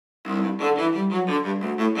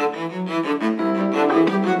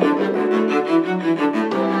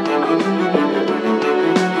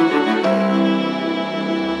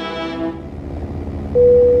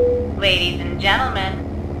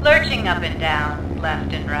up and down,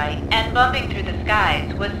 left and right, and bumping through the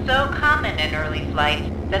skies was so common in early flights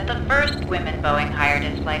that the first women Boeing hired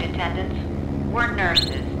as flight attendants were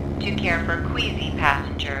nurses to care for queasy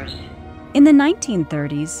passengers. In the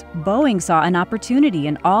 1930s, Boeing saw an opportunity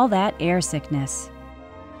in all that air sickness.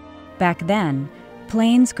 Back then,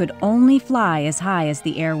 planes could only fly as high as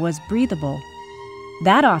the air was breathable.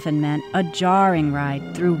 That often meant a jarring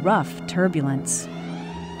ride through rough turbulence.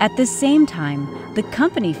 At the same time, the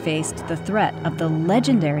company faced the threat of the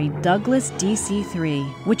legendary Douglas DC-3,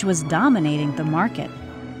 which was dominating the market.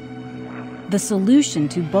 The solution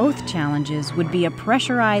to both challenges would be a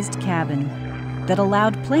pressurized cabin that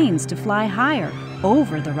allowed planes to fly higher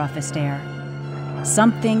over the roughest air,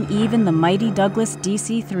 something even the mighty Douglas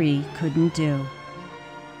DC-3 couldn't do.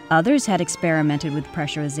 Others had experimented with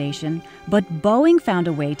pressurization, but Boeing found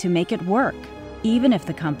a way to make it work, even if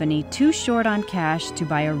the company, too short on cash to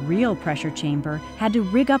buy a real pressure chamber, had to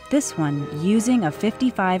rig up this one using a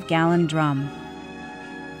 55-gallon drum.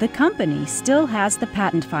 The company still has the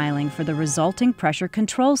patent filing for the resulting pressure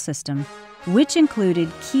control system, which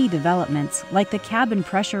included key developments like the cabin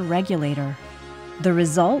pressure regulator. The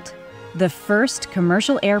result? The first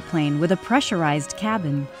commercial airplane with a pressurized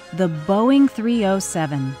cabin, the Boeing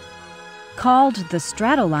 307. Called the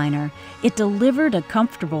Stratoliner, it delivered a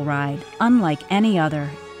comfortable ride unlike any other,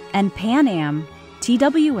 and Pan Am,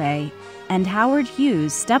 TWA, and Howard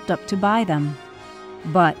Hughes stepped up to buy them.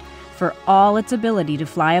 But for all its ability to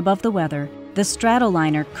fly above the weather, the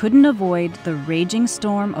Stratoliner couldn't avoid the raging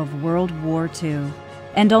storm of World War II,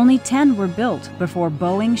 and only 10 were built before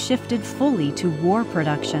Boeing shifted fully to war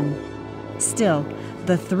production. Still,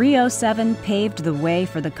 the 307 paved the way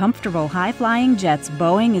for the comfortable high-flying jets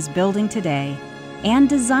Boeing is building today and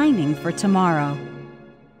designing for tomorrow.